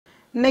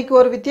இன்னைக்கு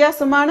ஒரு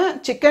வித்தியாசமான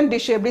சிக்கன்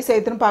டிஷ் எப்படி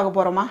செய்யுதுன்னு பார்க்க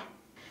போறோமா.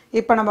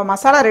 இப்போ நம்ம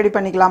மசாலா ரெடி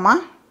பண்ணிக்கலாமா.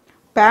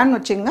 pan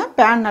வச்சிங்க.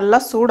 pan நல்லா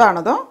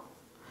சூடானதும்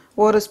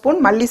 1 ஸ்பூன்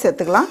மல்லி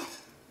சேர்த்துக்கலாம்.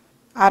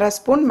 1/2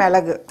 ஸ்பூன்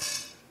மிளகு,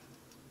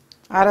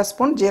 1/2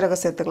 ஸ்பூன்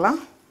ஜீரகம் சேர்த்துக்கலாம்.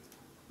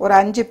 ஒரு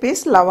 5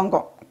 பீஸ்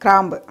லவங்கம்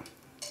கிராம்பு,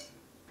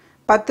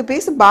 10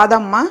 பீஸ்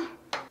பாதாம்மா,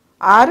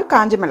 6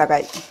 காஞ்ச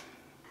மிளகாய்.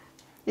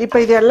 இப்போ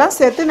இதெல்லாம்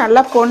சேர்த்து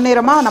நல்லா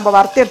பொன்னிறமா நம்ம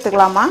வறுத்து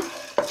எடுத்துக்கலாமா.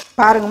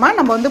 பாருங்கம்மா,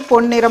 நம்ம வந்து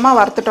பொன்னிறமாக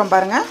வறுத்துட்டோம்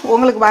பாருங்கள்.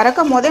 உங்களுக்கு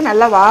வறுக்கும் போதே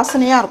நல்லா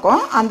வாசனையாக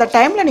இருக்கும். அந்த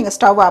டைமில் நீங்கள்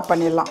ஸ்டவ் ஆஃப்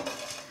பண்ணிடலாம்.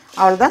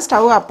 அவ்வளோதான்,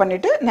 ஸ்டவ் ஆஃப்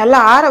பண்ணிவிட்டு நல்லா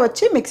ஆற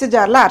வச்சு மிக்ஸி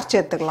ஜாரில் அரைச்சி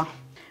எடுத்துக்கலாம்.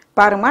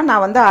 பாருங்கம்மா,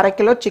 நான் வந்து 1/2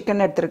 கிலோ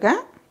சிக்கன் எடுத்துருக்கேன்.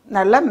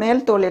 நல்லா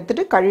மேல் தோல்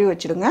எடுத்துகிட்டு கழுவி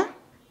வச்சுடுங்க.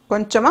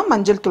 கொஞ்சமாக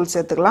மஞ்சள் தூள்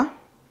சேர்த்துக்கலாம்.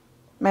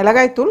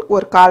 மிளகாய் தூள்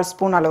ஒரு 1/4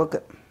 ஸ்பூன்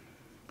அளவுக்கு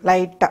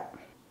லைட்டாக.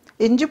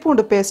 இஞ்சி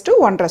பூண்டு பேஸ்ட்டு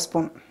 1/2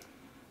 ஸ்பூன்.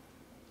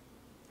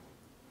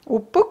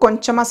 உப்பு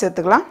கொஞ்சமாக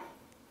சேர்த்துக்கலாம்.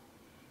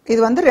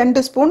 இது வந்து 2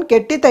 ஸ்பூன்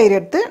கெட்டி தயிர்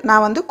எடுத்து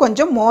நான் வந்து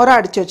கொஞ்சம் மோராக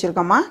அடித்து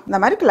வச்சுருக்கேம்மா. இந்த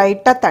மாதிரி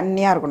லைட்டாக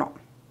தண்ணியாக இருக்கணும்.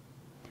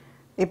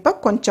 இப்போ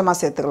கொஞ்சமாக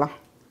சேர்த்துக்கலாம்.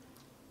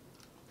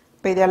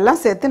 இப்போ இதெல்லாம்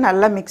சேர்த்து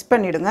நல்லா மிக்ஸ்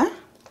பண்ணிவிடுங்க.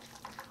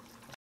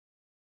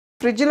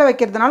 ஃப்ரிட்ஜில்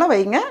வைக்கிறதுனால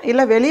வைங்க,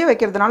 இல்லை வெளியே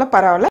வைக்கிறதுனால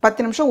பரவாயில்ல.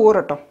 10 நிமிஷம்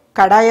ஊறட்டும்.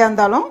 கடாயாக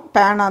இருந்தாலும்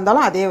பேனாக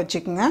இருந்தாலும் அதே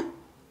வச்சுக்கோங்க.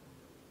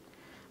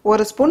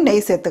 1 ஸ்பூன்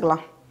நெய்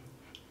சேர்த்துக்கலாம்.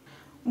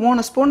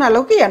 3 ஸ்பூன்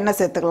அளவுக்கு எண்ணெய்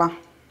சேர்த்துக்கலாம்.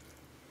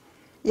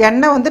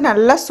 எண்ணெய் வந்து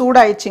நல்லா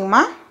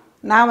சூடாயிடுச்சிங்கம்மா.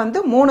 நான் வந்து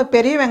 3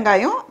 பெரிய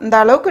வெங்காயம் இந்த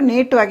அளவுக்கு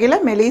நீட்டு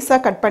வகையில் மெலிசாக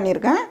கட்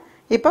பண்ணியிருக்கேன்.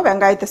 இப்போ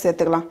வெங்காயத்தை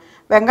சேர்த்துக்கலாம்.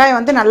 வெங்காயம்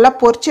வந்து நல்லா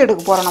பொரிச்சு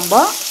எடுக்க போகிறோம். நம்ம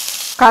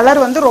கலர்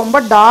வந்து ரொம்ப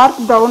டார்க்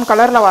ப்ரௌன்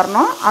கலரில்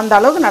வரணும். அந்த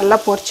அளவுக்கு நல்லா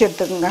பொரிச்சு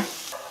எடுத்துக்குங்க.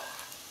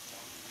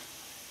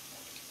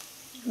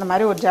 இந்த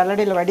மாதிரி ஒரு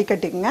ஜல்லடியில்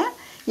வடிகட்டிக்குங்க.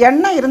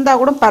 எண்ணெய்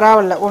இருந்தால் கூட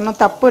பரவாயில்ல, ஒன்றும்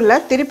தப்பு இல்லை.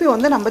 திருப்பி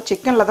வந்து நம்ம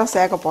சிக்கனில் தான்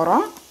சேர்க்க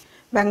போகிறோம்.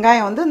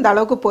 வெங்காயம் வந்து இந்த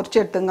அளவுக்கு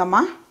பொரிச்சு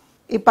எடுத்துங்கம்மா.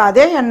 இப்போ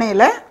அதே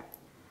எண்ணெயில்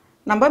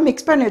நம்ம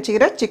மிக்ஸ் பண்ணி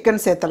வச்சுக்கிற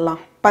சிக்கன் சேர்த்துடலாம்.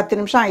 10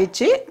 நிமிஷம்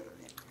ஆயிடுச்சு.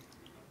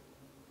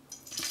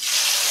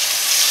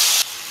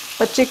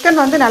 இப்போ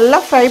சிக்கன் வந்து நல்லா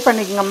ஃப்ரை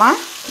பண்ணிக்கோங்கம்மா.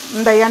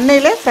 இந்த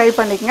எண்ணெயிலே ஃப்ரை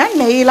பண்ணிக்கங்க.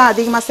 நெய்யெலாம்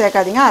அதிகமாக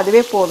சேர்க்காதீங்க,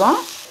 அதுவே போதும்.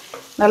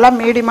 நல்லா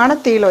மீடியமான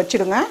தீயில்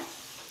வச்சுடுங்க.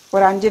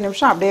 ஒரு 5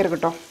 நிமிஷம் அப்படியே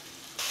இருக்கட்டும்.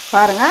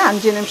 பாருங்கள்,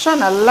 5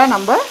 நிமிஷம் நல்லா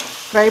நம்ம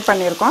ஃப்ரை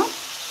பண்ணியிருக்கோம்.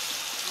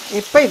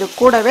 இப்போ இது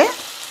கூடவே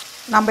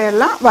நம்ம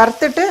எல்லாம்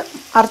வறுத்துட்டு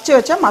அரைச்சி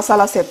வச்ச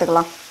மசாலா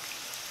சேர்த்துக்கலாம்.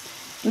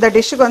 இந்த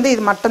டிஷ்ஷுக்கு வந்து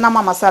இது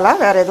மட்டும்தாம்மா மசாலா,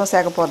 வேறு எதுவும்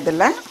சேர்க்க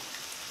போகிறதில்ல.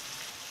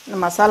 இந்த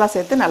மசாலா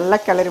சேர்த்து நல்லா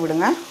கிளறி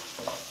விடுங்க.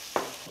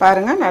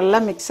 பாருங்கள், நல்லா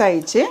மிக்ஸ்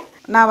ஆகிடுச்சு.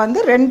 நான் வந்து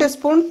 2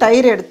 ஸ்பூன்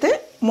தயிர் எடுத்து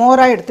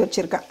மோராக எடுத்து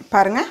வச்சுருக்கேன்.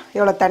 பாருங்கள்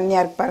எவ்வளோ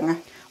தண்ணியாக இருக்குது பாருங்கள்.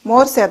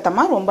 மோர்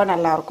சேர்த்தோமா ரொம்ப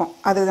நல்லாயிருக்கும்,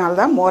 அதனால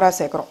தான் மோராக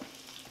சேர்க்குறோம்.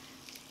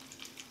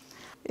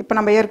 இப்போ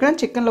நம்ம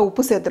ஏற்கனவே சிக்கனில்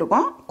உப்பு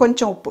சேர்த்துருக்கோம்.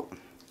 கொஞ்சம் உப்பு,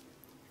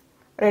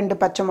 2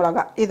 பச்சை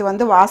மிளகா. இது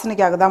வந்து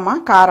வாசனைக்காக தான்மா,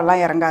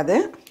 காரெல்லாம் இறங்காது.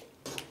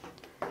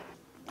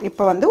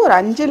 இப்போ வந்து ஒரு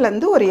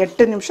 5லேருந்து ஒரு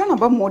 8 நிமிஷம்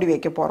நம்ம மூடி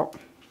வைக்க போகிறோம்.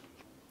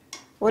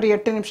 ஒரு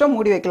 8 நிமிஷம்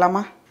மூடி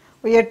வைக்கலாமா.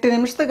 ஒரு 8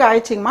 நிமிஷத்துக்கு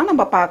ஆயிடுச்சிங்கம்மா,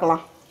 நம்ம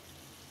பார்க்கலாம்.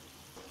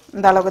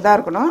 இந்த அளவுக்கு தான்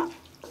இருக்கணும்.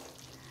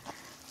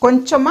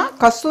 கொஞ்சமாக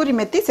கஸ்தூரி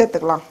மெத்தி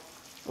சேர்த்துக்கலாம்,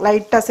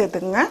 லைட்டாக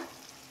சேர்த்துக்குங்க.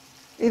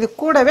 இது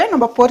கூடவே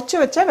நம்ம பொரிச்சு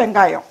வச்ச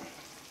வெங்காயம்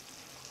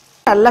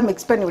நல்லா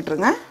மிக்ஸ் பண்ணி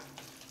விட்டுருங்க.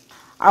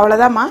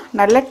 அவ்வளோதாம்மா,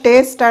 நல்ல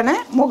டேஸ்டான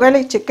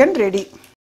முகலை சிக்கன் ரெடி.